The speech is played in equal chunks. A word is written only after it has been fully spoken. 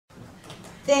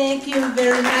Thank you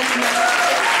very much.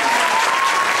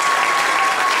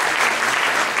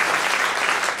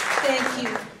 Thank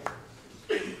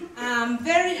you. I'm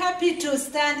very happy to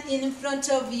stand in front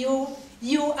of you,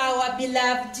 our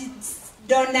beloved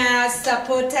donors,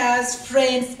 supporters,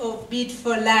 friends of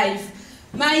BeadforLife.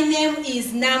 My name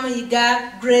is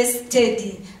Namuyiga Grace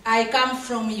Teddy. I come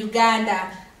from Uganda.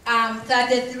 I'm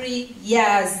 33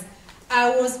 years.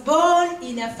 I was born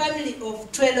in a family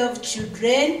of 12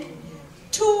 children.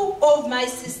 2 of my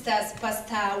sisters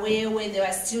passed away when they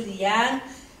were still young.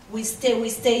 We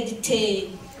stayed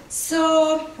 10.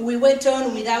 So we went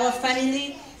on with our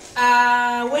family.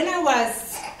 When I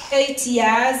was 8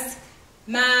 years,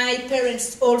 my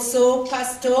parents also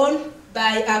passed on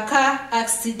by a car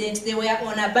accident. They were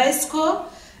on a bicycle.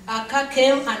 A car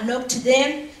came and knocked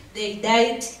them. They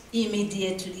died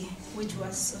immediately, which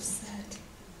was so sad.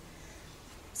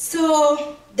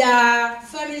 So the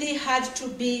family had to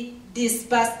be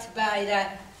dispersed by the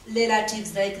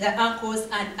relatives, like the uncles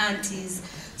and aunties.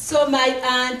 So my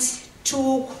aunt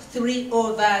took 3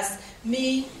 of us,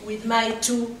 me with my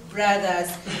 2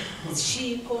 brothers.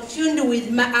 She continued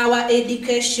with our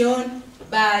education,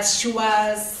 but she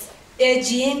was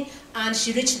aging and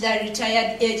she reached the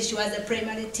retired age. She was a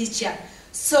primary teacher.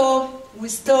 So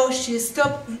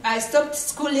I stopped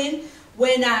schooling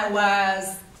when I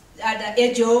was at the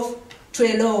age of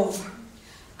 12.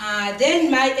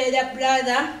 Then my elder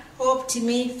brother helped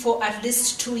me for at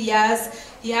least 2 years.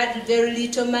 He had very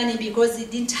little money because he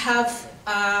didn't have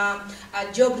a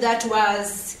job that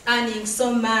was earning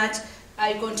so much.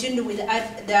 I continued with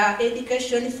the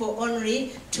education for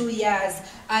only 2 years.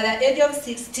 At the age of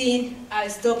 16, I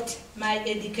stopped my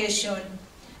education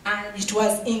and it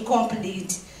was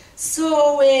incomplete.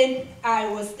 So when I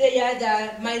was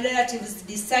there, my relatives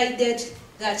decided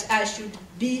that I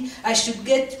should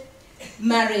get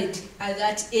married at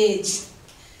that age.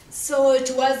 So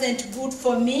it wasn't good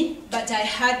for me, but I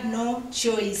had no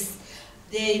choice.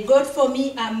 They got for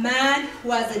me a man who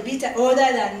was a bit older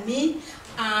than me,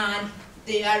 and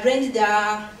they arranged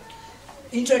the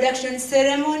introduction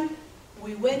ceremony.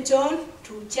 We went on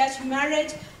to church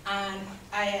marriage, and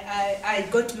I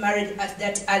got married at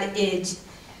that early age.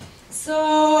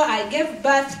 So I gave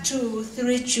birth to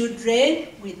 3 children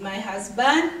with my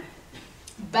husband,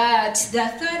 but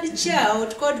the 3rd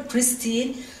child, called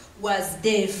Christine, was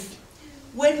deaf.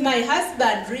 When my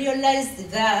husband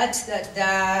realized that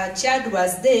the child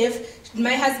was deaf,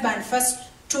 my husband first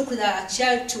took the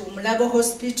child to Mulago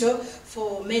Hospital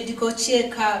for medical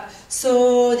checkup.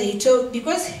 So they told,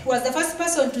 because he was the first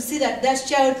person to see that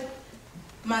child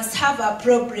must have a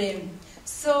problem.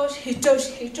 So he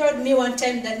told me one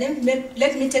time that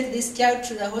let me take this child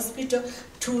to the hospital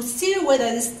to see whether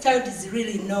this child is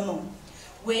really normal.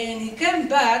 When he came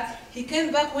back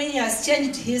when he has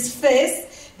changed his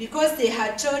face because they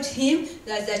had told him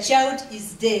that the child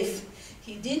is deaf.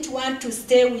 He didn't want to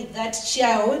stay with that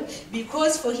child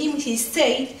because for him, he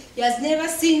said, he has never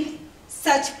seen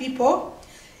such people.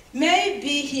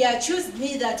 Maybe he accused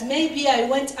me that maybe I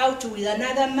went out with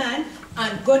another man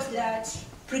and got that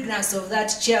pregnancy of that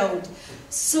child.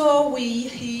 So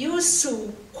he used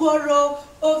to quarrel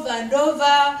over and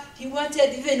over. He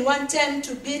wanted even one time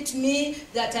to beat me,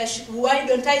 that why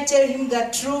don't I tell him the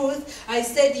truth? I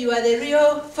said, you are the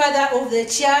real father of the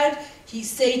child. He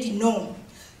said no.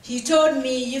 He told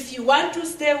me, if you want to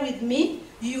stay with me,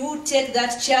 you take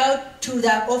that child to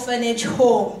the orphanage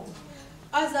home.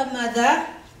 As a mother,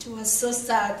 it was so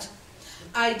sad.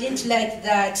 I didn't like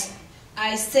that.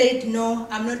 I said, no,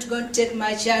 I'm not going to take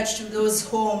my child to those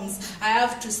homes. I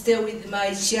have to stay with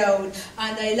my child.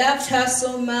 And I loved her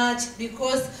so much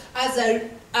because as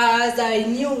I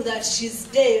knew that she's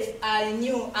deaf, I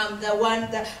knew I'm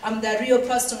the real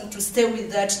person to stay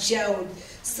with that child.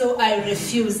 So I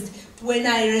refused. When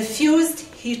I refused,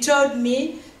 he told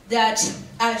me that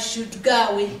I should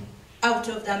go out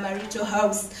of the marital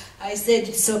house. I said,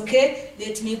 it's okay,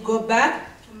 let me go back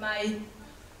to my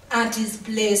auntie's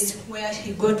place where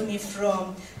he got me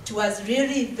from. It was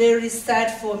really very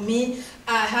sad for me.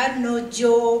 I had no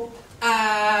job.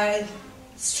 I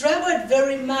struggled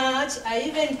very much.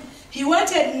 He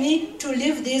wanted me to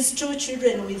leave these 2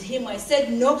 children with him. I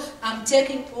said, no, I'm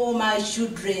taking all my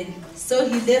children. So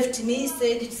he left me,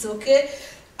 said, it's okay.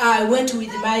 I went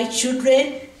with my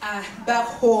children back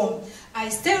home. I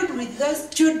stayed with those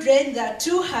children. The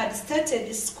 2 had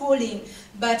started schooling,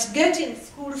 but getting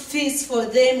school fees for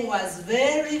them was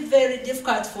very, very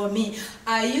difficult for me.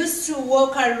 I used to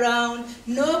walk around,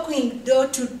 knocking door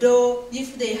to door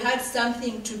if they had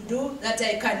something to do that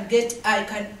I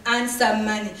can earn some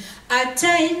money. At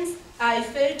times, I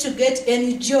failed to get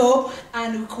any job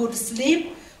and we could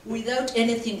sleep without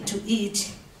anything to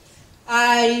eat.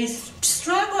 I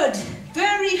struggled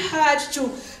very hard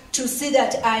to see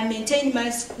that I maintained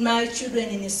my children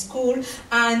in school,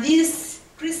 and this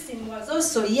Christine was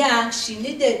also young. She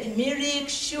needed milk,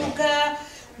 sugar,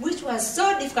 which was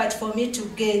so difficult for me to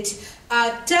get.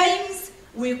 At times,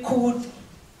 they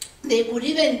could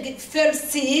even feel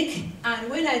sick, and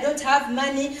when I don't have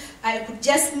money, I could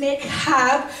just make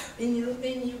herb. In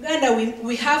Uganda,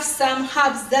 we have some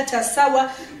herbs that are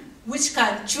sour, which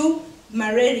can cure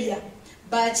malaria.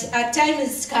 But at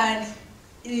times,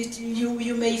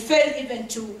 you may fail even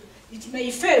to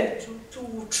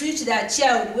treat that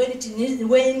child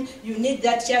when you need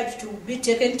that child to be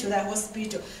taken to the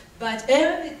hospital. But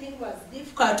everything was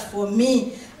difficult for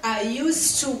me. I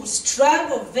used to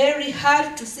struggle very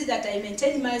hard to see that I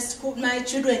maintained my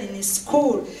children in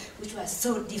school, which was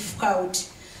so difficult.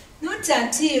 Not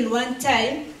until one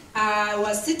time, I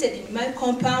was seated in my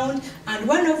compound, and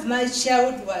one of my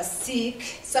child was sick,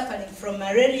 suffering from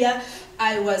malaria.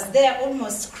 I was there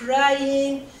almost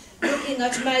crying, looking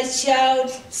at my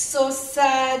child, so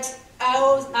sad.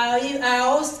 I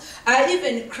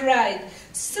even cried.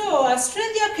 So a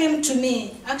stranger came to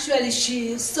me. Actually,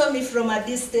 she saw me from a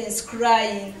distance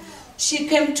crying. She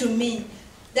came to me.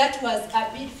 That was a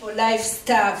BeadforLife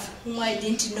staff whom I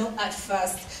didn't know at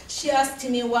first. She asked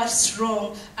me what's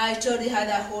wrong. I told her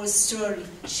the whole story.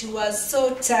 She was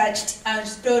so touched and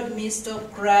told me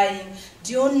stop crying.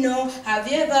 Do you know, have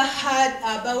you ever heard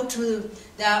about the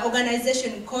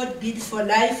organization called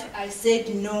BeadforLife? I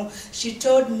said no. She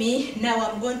told me, now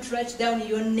I'm going to write down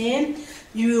your name.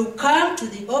 You come to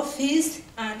the office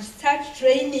and start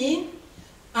training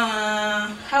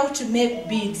how to make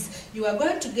beads. You are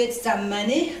going to get some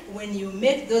money. When you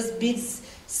make those beads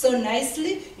so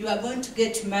nicely, you are going to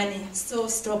get money. So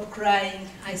stop crying.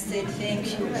 I said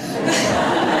thank you.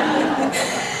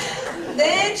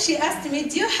 Then she asked me,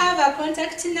 do you have a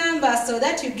contact number so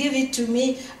that you give it to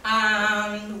me?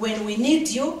 When we need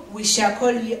you, we shall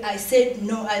call you. I said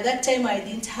no. At that time, I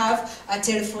didn't have a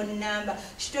telephone number.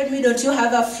 She told me, don't you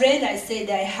have a friend? I said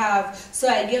I have. So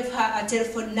I gave her a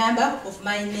telephone number of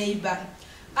my neighbor.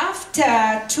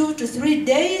 After 2 to 3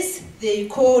 days, they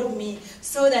called me.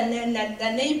 So the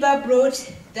neighbor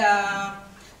brought the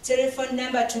telephone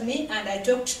number to me, and I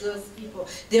talked to those people.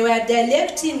 They were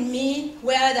directing me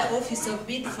where the office of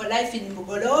BeadforLife in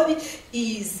Bugolobi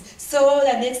is. So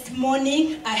the next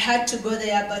morning, I had to go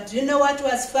there. But you know what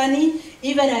was funny?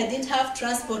 Even I didn't have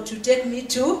transport to take me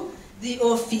to the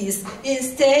office.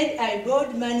 Instead, I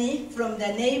borrowed money from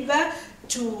the neighbor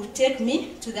to take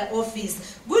me to the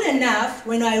office. Good enough,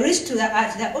 when I reached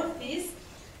at the office,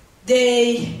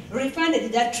 they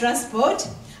refunded that transport.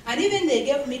 And even they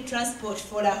gave me transport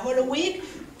for the whole week,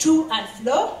 to and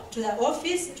fro to the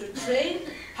office to train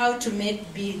how to make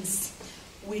beads.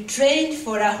 We trained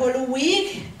for a whole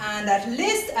week, and at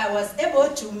least I was able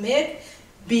to make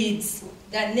beads.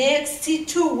 The next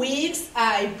 2 weeks,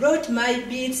 I brought my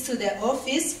beads to the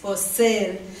office for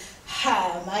sale.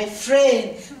 My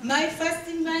friend, my first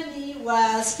money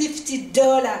was $50.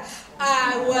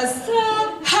 I was so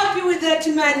happy with that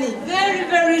money. Very,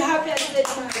 very happy. I said,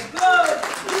 my God,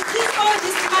 all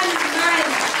this money is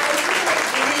mine.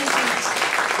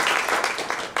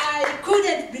 I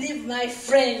couldn't believe my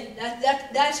friend,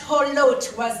 that whole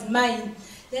lot was mine.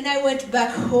 Then I went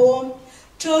back home,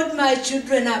 told my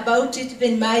children about it,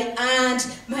 even my aunt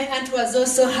was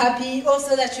also happy.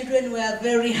 Also the children were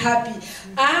very happy.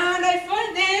 And I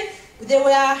found them, they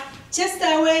were just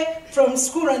away from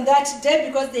school on that day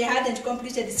because they hadn't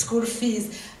completed school fees.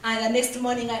 And the next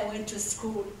morning I went to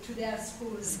school, to their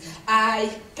schools.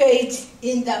 I paid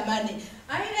in the money.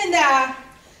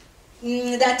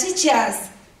 Even the teachers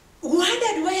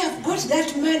wondered where I've got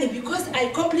that money because I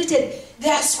completed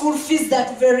their school fees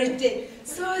that very day.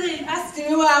 So they asked me,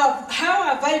 well, how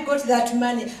have I got that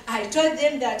money? I told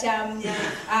them that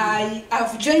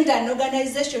I've joined an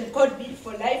organization called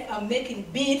BeadforLife. I'm making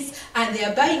beads, and they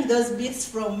are buying those beads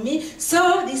from me.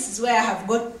 So this is where I've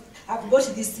got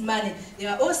this money. They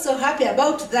are also happy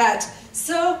about that.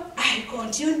 So I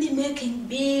continued making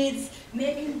beads,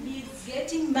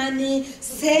 getting money,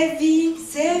 saving,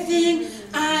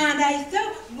 and I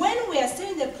thought when we are still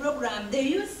in the program, they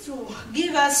used to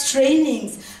give us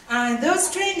trainings, and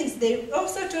those trainings, they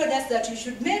also told us that you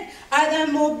should make other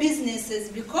more businesses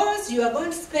because you are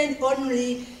going to spend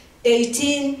only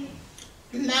 18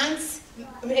 months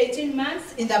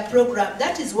in the program.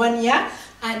 That is 1 year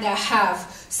and a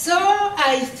half. So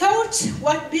I thought,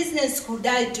 what business could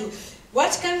I do?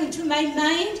 What came into my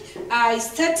mind? I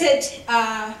started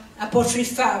a poultry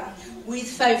farm with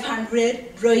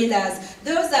 500 broilers.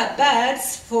 Those are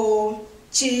birds for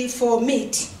for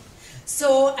meat.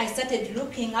 So I started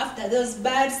looking after those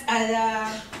birds at a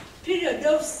period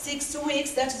of 6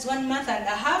 weeks, that is 1 month and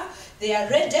a half. They are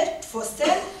ready for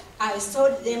sale. I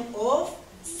sold them off,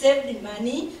 saved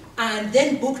money, and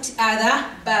then booked other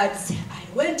birds. I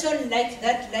went on like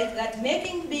that,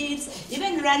 making beads,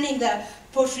 even running the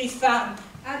poultry farm.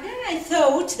 And then I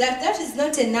thought that that is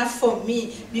not enough for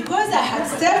me because I had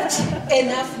saved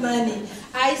enough money.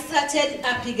 I started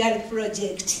a piggery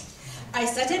project. I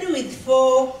started with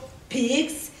 4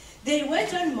 pigs. They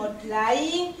went on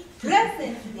multiplying.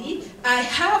 Presently, I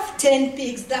have 10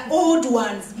 pigs, the old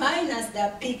ones, minus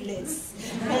the piglets.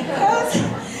 Because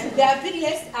the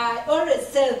piglets, I always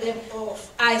sell them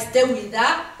off. I stay with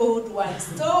the old ones.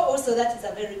 So also that is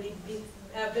a very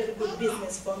good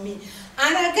business for me.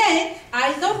 And again,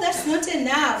 I thought that's not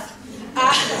enough.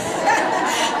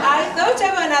 I thought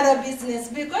of another business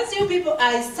because you people,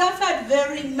 I suffered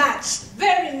very much.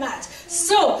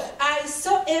 So I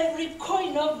saw every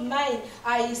coin of mine.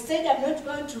 I said I'm not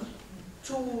going to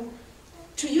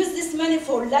use this money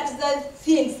for luxury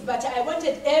things, but I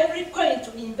wanted every coin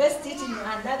to invest it in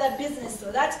another business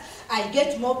so that I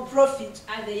get more profit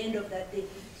at the end of the day.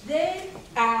 Then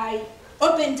I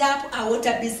opened up a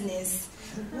water business.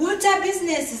 Water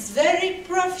business is very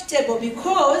profitable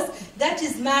because that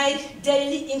is my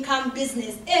daily income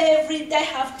business. Every day I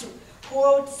have to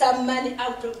hold some money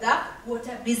out of the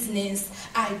water business.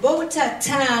 I bought a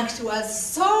tank. It was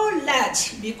so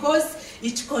large because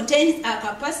it contains a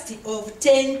capacity of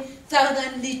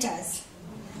 10,000 liters.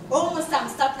 Almost I'm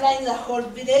supplying the whole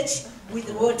village with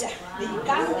water. They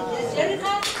come with the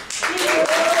jerrycan.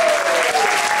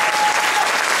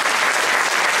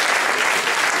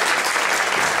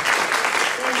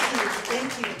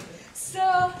 Thank you. So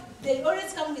they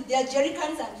always come with their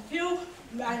jerrycans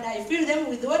and I fill them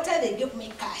with water. They give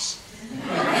me cash.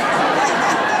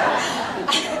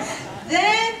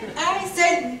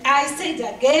 Then I said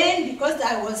again, because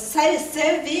I was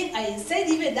saving, I said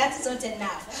even that's not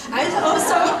enough. I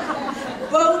also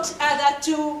bought other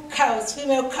 2 cows,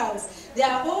 female cows. They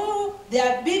are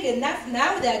big enough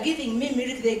now. They are giving me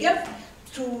milk. They gave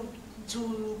to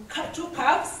 2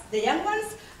 cows, the young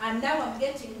ones, and now I'm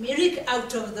getting milk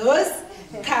out of those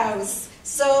cows.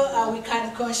 So we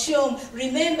can consume.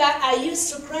 Remember, I used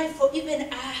to cry for even a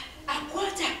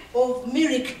quarter of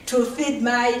milk to feed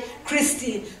my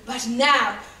Christine. But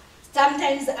now,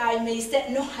 sometimes I may say,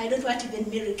 no, I don't want even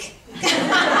milk.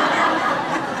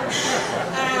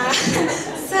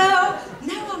 So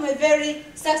now I'm a very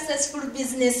successful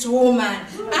businesswoman.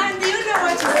 And you know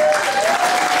what?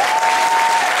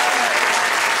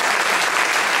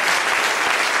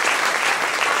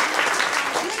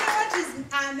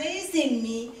 Amazing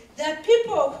me, the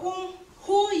people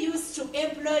who used to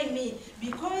employ me,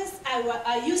 because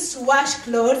I used to wash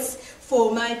clothes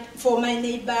for my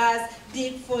neighbors,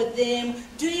 dig for them,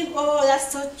 doing all that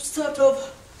sort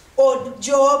of odd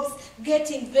jobs,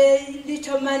 getting very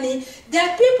little money.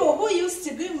 The people who used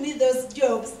to give me those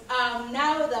jobs, I'm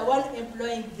now the one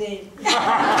employing them.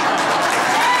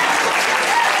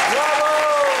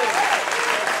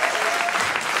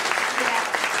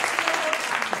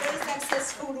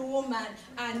 Woman,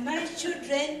 and my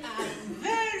children are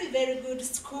in very good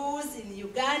schools in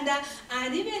Uganda,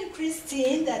 and even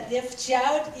Christine, the deaf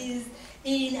child, is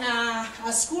in a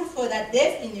school for the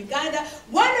deaf in Uganda,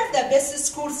 one of the best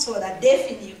schools for the deaf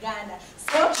in Uganda.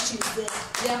 So she's there.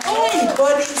 They are all in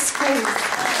boarding schools.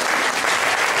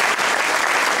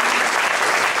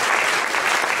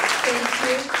 Thank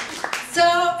you. So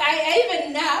I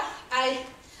even now,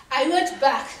 I went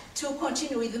back to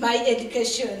continue with my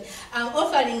education. I'm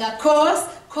offering a course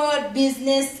called Public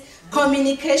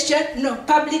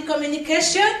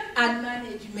Communication and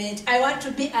Management. I want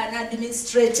to be an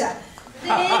administrator.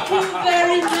 Thank you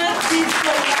very much,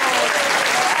 BeadforLife.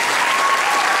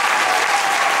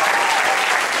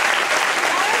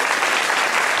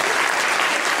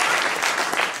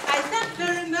 I thank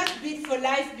very much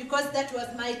BeadforLife because that was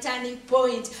my turning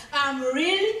point. I'm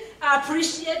really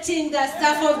appreciating the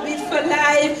staff of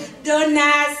BeadforLife,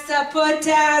 donors,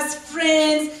 supporters,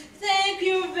 friends. Thank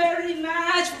you very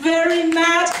much.